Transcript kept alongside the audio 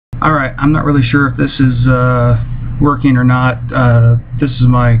Alright, I'm not really sure if this is working or not. This is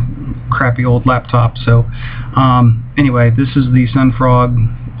my crappy old laptop, so anyway, this is the Sunfrog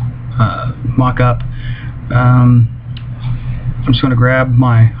mock-up. I'm just going to grab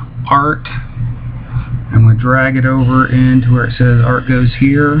my art. I'm going to drag it over into where it says art goes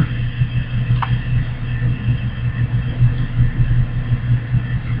here.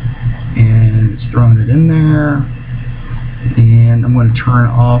 And it's throwing it in there. And I'm going to turn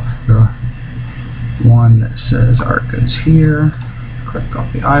off the one that says art goes here. Click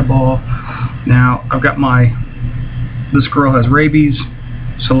off the eyeball. Now I've got this girl has rabies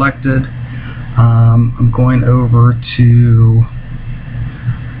selected. I'm going over to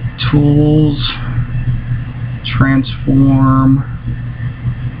Tools, Transform,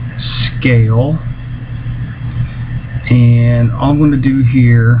 Scale, and all I'm going to do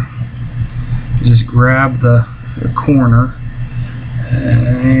here is just grab the corner,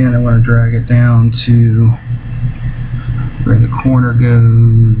 and I want to drag it down to where the corner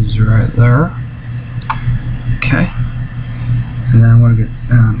goes right there. Okay, and then I want to get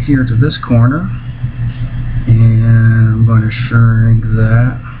down here to this corner, and I'm going to shrink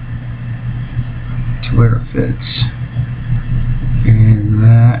that to where it fits in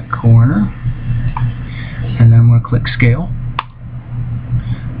that corner, and then I'm going to click Scale,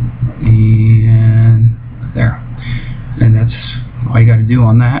 and there. And that's all you got to do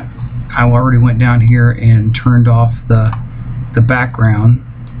on that. I already went down here and turned off the background,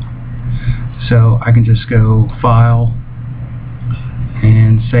 so I can just go File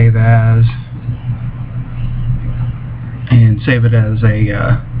and Save As, and save it as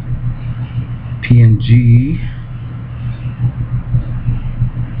a PNG.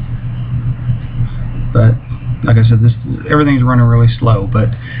 But like I said, everything's running really slow, but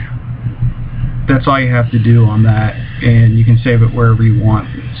that's all you have to do on that, and you can save it wherever you want.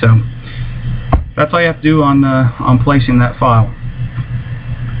 So that's all you have to do on placing that file.